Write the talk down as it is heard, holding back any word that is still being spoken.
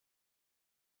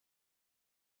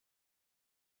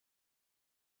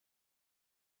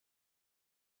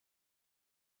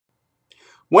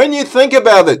When you think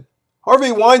about it,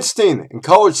 Harvey Weinstein and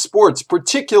college sports,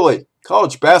 particularly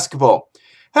college basketball,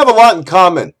 have a lot in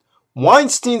common.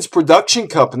 Weinstein's production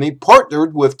company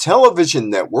partnered with television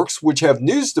networks which have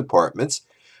news departments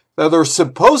that are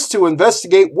supposed to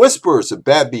investigate whispers of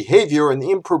bad behavior and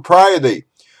impropriety.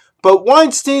 But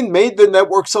Weinstein made the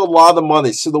networks a lot of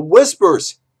money, so the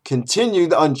whispers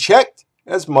continued unchecked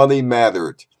as money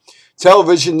mattered.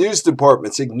 Television news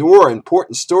departments ignore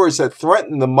important stories that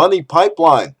threaten the money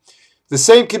pipeline. The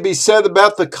same can be said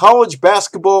about the college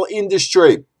basketball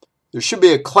industry. There should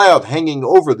be a cloud hanging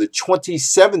over the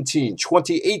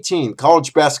 2017-2018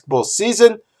 college basketball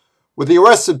season with the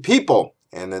arrest of people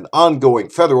and an ongoing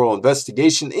federal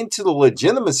investigation into the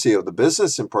legitimacy of the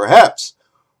business and perhaps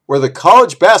whether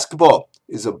college basketball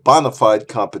is a bona fide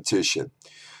competition.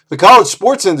 The college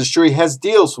sports industry has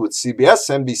deals with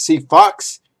CBS, NBC,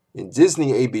 Fox, and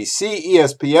Disney, ABC,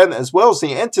 ESPN, as well as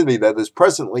the entity that is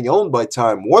presently owned by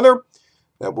Time Warner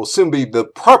that will soon be the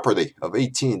property of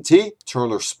AT&T,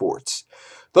 Turner Sports.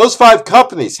 Those 5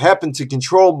 companies happen to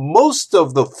control most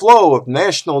of the flow of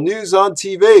national news on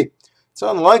TV. It's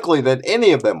unlikely that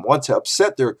any of them want to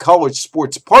upset their college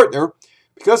sports partner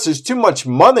because there's too much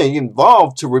money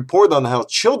involved to report on how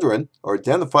children are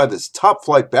identified as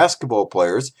top-flight basketball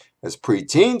players as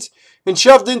preteens and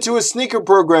shoved into a sneaker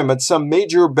program at some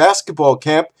major basketball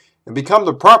camp and become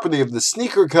the property of the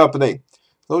sneaker company.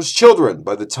 Those children,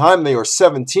 by the time they are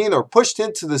 17, are pushed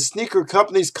into the sneaker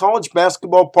company's college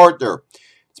basketball partner.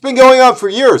 It's been going on for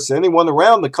years. Anyone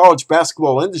around the college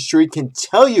basketball industry can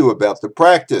tell you about the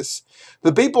practice.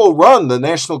 The people who run the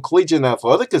National Collegiate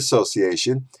Athletic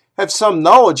Association have some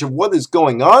knowledge of what is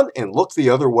going on and look the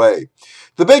other way.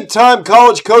 The big-time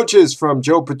college coaches from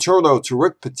Joe Paterno to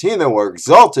Rick Pitino are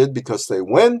exalted because they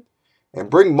win and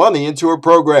bring money into a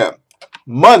program.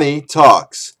 Money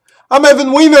talks. I'm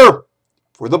Evan Weiner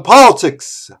for the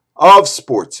politics of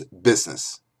sports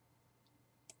business.